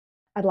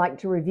I'd like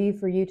to review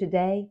for you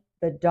today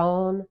the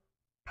Dawn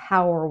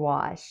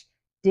Powerwash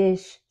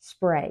Dish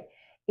Spray.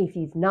 If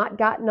you've not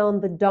gotten on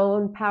the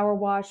Dawn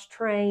Powerwash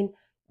train,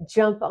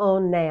 jump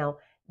on now.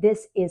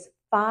 This is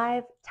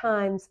 5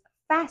 times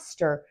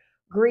faster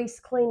grease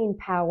cleaning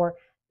power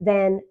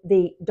than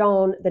the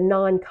Dawn, the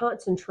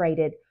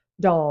non-concentrated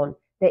Dawn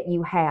that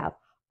you have.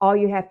 All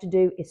you have to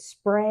do is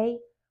spray,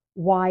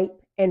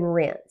 wipe, and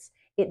rinse.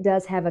 It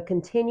does have a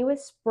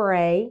continuous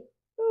spray.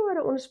 Oh, I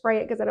don't want to spray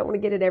it because I don't want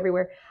to get it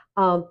everywhere.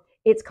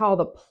 It's called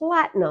the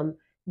Platinum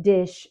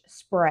Dish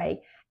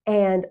Spray,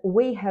 and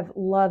we have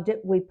loved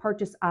it. We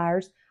purchased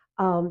ours.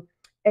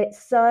 It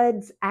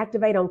suds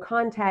activate on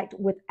contact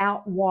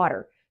without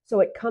water, so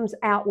it comes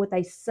out with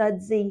a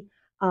sudsy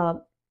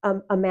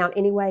amount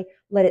anyway.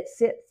 Let it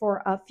sit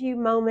for a few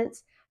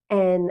moments,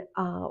 and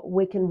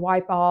we can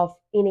wipe off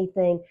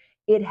anything.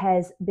 It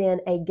has been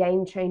a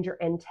game changer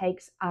and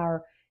takes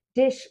our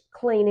dish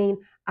cleaning,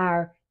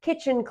 our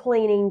kitchen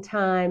cleaning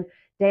time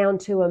down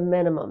to a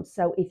minimum.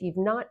 So if you've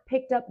not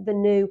picked up the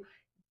new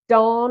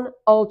Dawn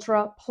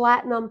Ultra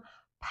Platinum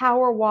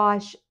Power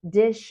Wash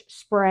Dish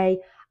Spray,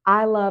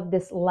 I love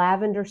this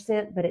lavender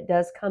scent, but it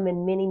does come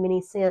in many,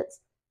 many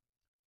scents.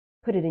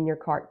 Put it in your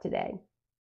cart today.